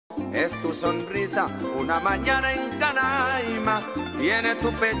es tu sonrisa, una mañana en Canaima, tiene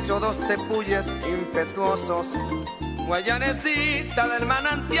tu pecho dos tepuyes impetuosos. Guayanecita del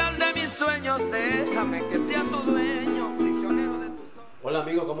manantial de mis sueños, déjame que sea tu dueño, prisionero de tus ojos. Hola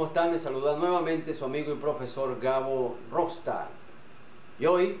amigos, ¿cómo están? Les saluda nuevamente su amigo y profesor Gabo Rockstar. Y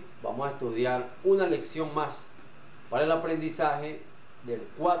hoy vamos a estudiar una lección más para el aprendizaje del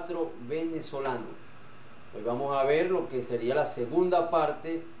cuatro venezolano. Hoy vamos a ver lo que sería la segunda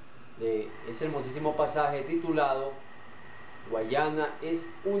parte de ese hermosísimo pasaje titulado Guayana es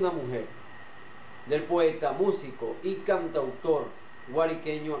una mujer, del poeta, músico y cantautor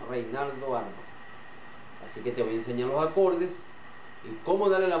guariqueño Reynaldo Armas. Así que te voy a enseñar los acordes y cómo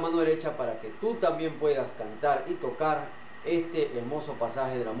darle la mano derecha para que tú también puedas cantar y tocar este hermoso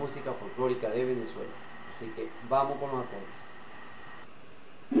pasaje de la música folclórica de Venezuela. Así que vamos con los acordes.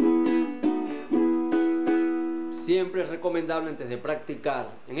 Siempre es recomendable, antes de practicar,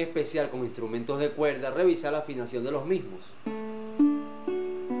 en especial con instrumentos de cuerda, revisar la afinación de los mismos.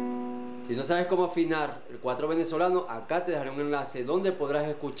 Si no sabes cómo afinar el cuatro venezolano, acá te dejaré un enlace donde podrás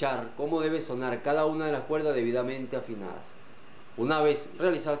escuchar cómo debe sonar cada una de las cuerdas debidamente afinadas. Una vez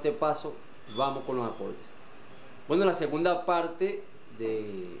realizado este paso, vamos con los acordes. Bueno, la segunda parte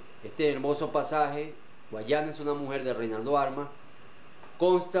de este hermoso pasaje, Guayana es una mujer, de Reynaldo Armas,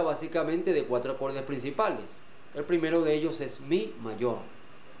 consta básicamente de 4 acordes principales. El primero de ellos es mi mayor.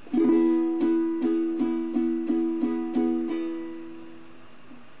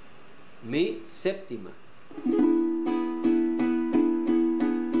 Mi séptima.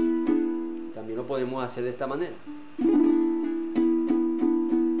 También lo podemos hacer de esta manera.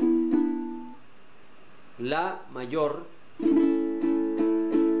 La mayor.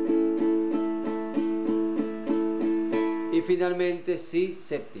 Y finalmente si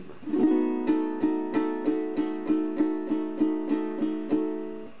séptima.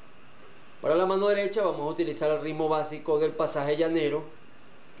 Para la mano derecha vamos a utilizar el ritmo básico del pasaje llanero,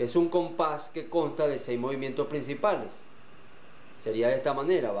 que es un compás que consta de 6 movimientos principales. Sería de esta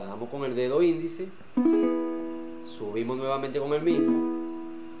manera: bajamos con el dedo índice, subimos nuevamente con el mismo,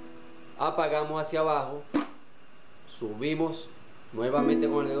 apagamos hacia abajo, subimos nuevamente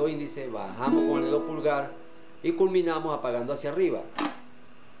con el dedo índice, bajamos con el dedo pulgar y culminamos apagando hacia arriba.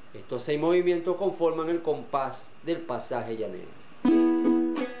 Estos 6 movimientos conforman el compás del pasaje llanero.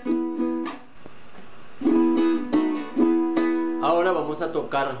 Ahora vamos a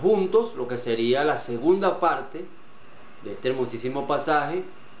tocar juntos lo que sería la segunda parte de este hermosísimo pasaje,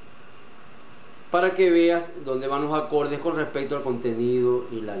 para que veas dónde van los acordes con respecto al contenido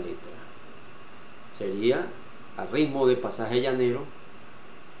y la letra. Sería al ritmo de pasaje llanero.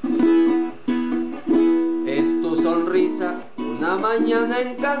 Es tu sonrisa, una mañana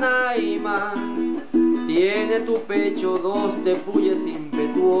en Canaima, tiene tu pecho dos tepuyes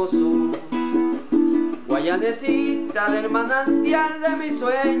impetuosos. Guayanecita del manantial de mis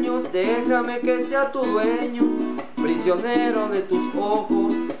sueños, déjame que sea tu dueño, prisionero de tus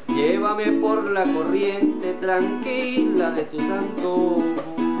ojos, llévame por la corriente tranquila de tus antojos.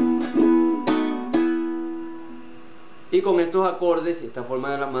 Y con estos acordes y esta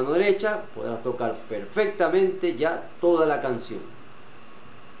forma de la mano derecha podrás tocar perfectamente ya toda la canción.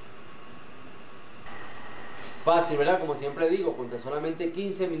 Fácil, ¿verdad? Como siempre digo, con tan solamente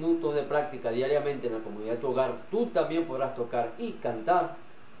 15 minutos de práctica diariamente en la comodidad de tu hogar, tú también podrás tocar y cantar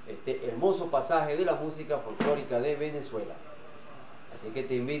este hermoso pasaje de la música folclórica de Venezuela. Así que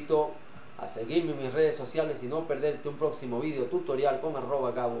te invito a seguirme en mis redes sociales y no perderte un próximo video tutorial con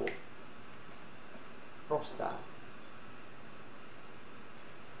 @Gabo Rockstar.